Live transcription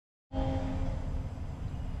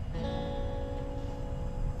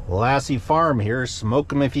Lassie Farm here,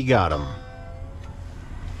 smoke 'em if you got 'em.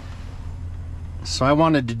 So I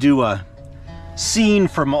wanted to do a scene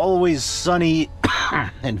from Always Sunny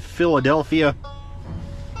in Philadelphia.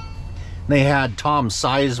 They had Tom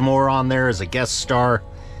Sizemore on there as a guest star,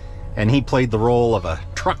 and he played the role of a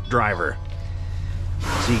truck driver.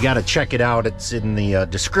 So you gotta check it out. It's in the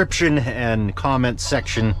description and comment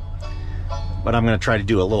section, but I'm gonna try to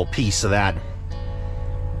do a little piece of that.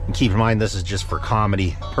 And keep in mind, this is just for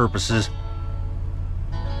comedy purposes.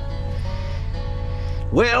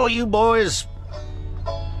 Well, you boys,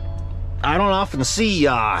 I don't often see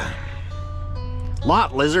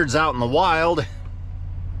lot lizards out in the wild,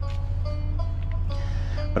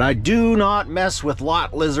 but I do not mess with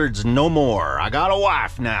lot lizards no more. I got a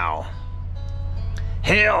wife now.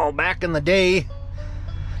 Hell, back in the day,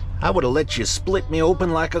 I would have let you split me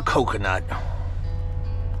open like a coconut.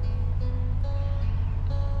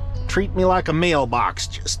 Treat me like a mailbox.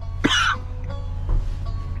 Just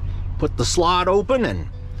put the slot open and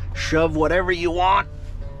shove whatever you want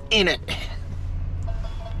in it.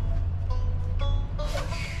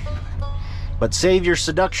 But save your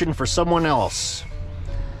seduction for someone else.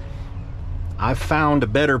 I've found a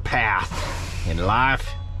better path in life.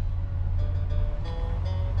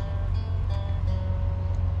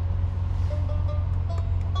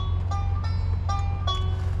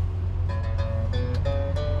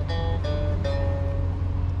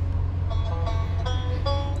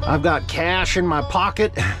 I've got cash in my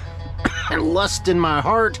pocket and lust in my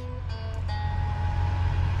heart.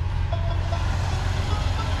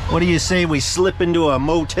 What do you say we slip into a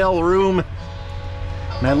motel room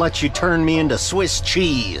and I let you turn me into Swiss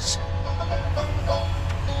cheese?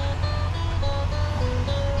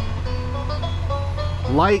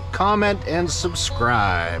 Like, comment, and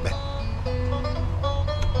subscribe.